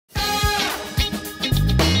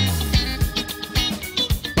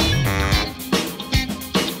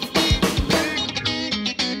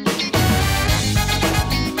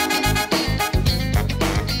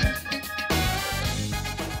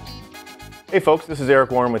Hey folks, this is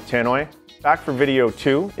Eric Warren with Tannoy, back for video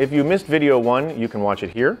 2. If you missed video 1, you can watch it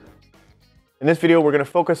here. In this video, we're going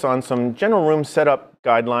to focus on some general room setup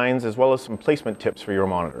guidelines as well as some placement tips for your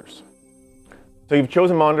monitors. So you've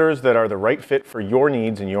chosen monitors that are the right fit for your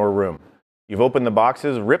needs in your room. You've opened the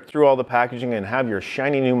boxes, ripped through all the packaging, and have your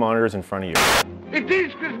shiny new monitors in front of you. It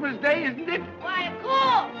is Christmas Day, isn't it? Why, of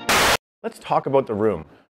course! Let's talk about the room.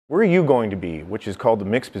 Where are you going to be, which is called the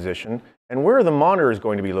mix position, and where are the monitors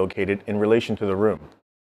going to be located in relation to the room?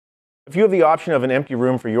 If you have the option of an empty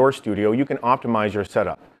room for your studio, you can optimize your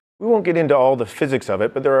setup. We won't get into all the physics of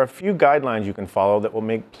it, but there are a few guidelines you can follow that will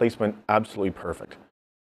make placement absolutely perfect.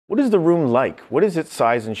 What is the room like? What is its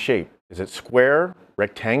size and shape? Is it square,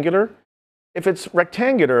 rectangular? If it's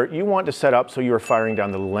rectangular, you want to set up so you are firing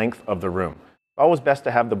down the length of the room. It's always best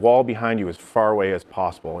to have the wall behind you as far away as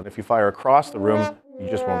possible, and if you fire across the room, you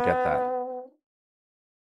just won't get that.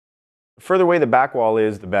 The further away the back wall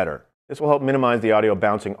is, the better. This will help minimize the audio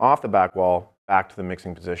bouncing off the back wall back to the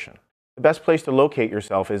mixing position. The best place to locate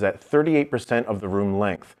yourself is at 38% of the room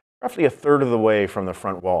length, roughly a third of the way from the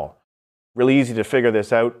front wall. Really easy to figure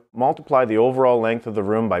this out. Multiply the overall length of the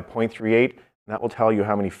room by 0.38, and that will tell you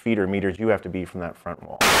how many feet or meters you have to be from that front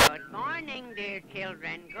wall. Good morning, dear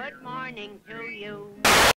children. Good morning to you.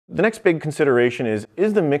 The next big consideration is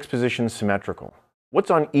the mix position symmetrical? What's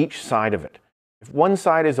on each side of it? If one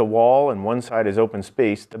side is a wall and one side is open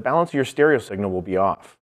space, the balance of your stereo signal will be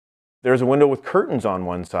off. If there's a window with curtains on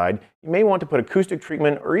one side, you may want to put acoustic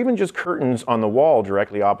treatment or even just curtains on the wall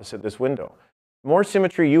directly opposite this window. The more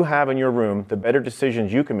symmetry you have in your room, the better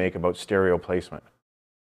decisions you can make about stereo placement.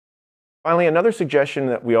 Finally, another suggestion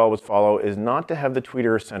that we always follow is not to have the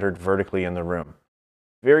tweeter centered vertically in the room.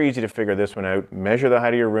 Very easy to figure this one out. Measure the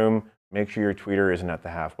height of your room, make sure your tweeter isn't at the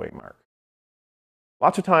halfway mark.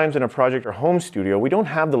 Lots of times in a project or home studio, we don't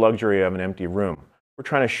have the luxury of an empty room. We're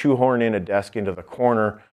trying to shoehorn in a desk into the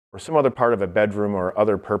corner or some other part of a bedroom or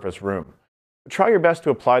other purpose room. But try your best to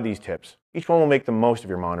apply these tips. Each one will make the most of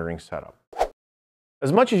your monitoring setup.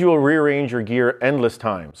 As much as you will rearrange your gear endless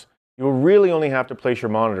times, you will really only have to place your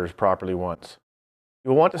monitors properly once. You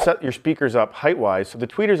will want to set your speakers up height-wise so the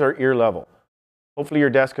tweeters are ear level. Hopefully your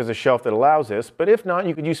desk has a shelf that allows this, but if not,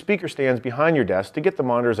 you could use speaker stands behind your desk to get the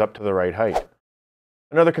monitors up to the right height.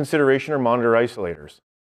 Another consideration are monitor isolators.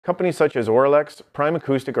 Companies such as Auralex,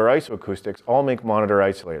 Primacoustic, or IsoAcoustics all make monitor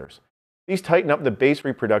isolators. These tighten up the bass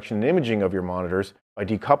reproduction and imaging of your monitors by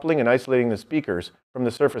decoupling and isolating the speakers from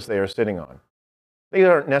the surface they are sitting on. They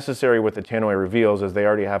aren't necessary with the Tannoy reveals as they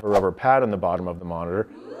already have a rubber pad on the bottom of the monitor.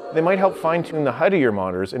 They might help fine-tune the height of your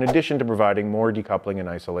monitors in addition to providing more decoupling and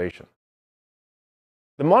isolation.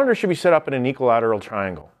 The monitor should be set up in an equilateral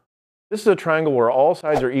triangle. This is a triangle where all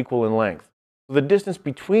sides are equal in length. So the distance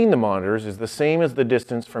between the monitors is the same as the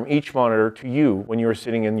distance from each monitor to you when you are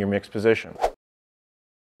sitting in your mixed position.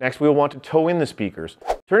 Next, we will want to toe in the speakers,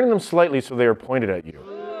 turning them slightly so they are pointed at you.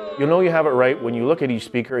 You'll know you have it right when you look at each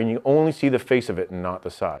speaker and you only see the face of it and not the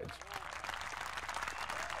sides.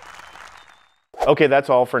 Okay, that's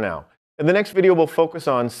all for now. In the next video, we'll focus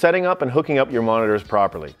on setting up and hooking up your monitors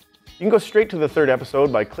properly. You can go straight to the third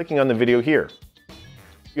episode by clicking on the video here.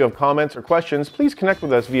 If you have comments or questions, please connect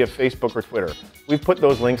with us via Facebook or Twitter. We've put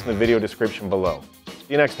those links in the video description below. See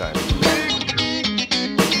you next time.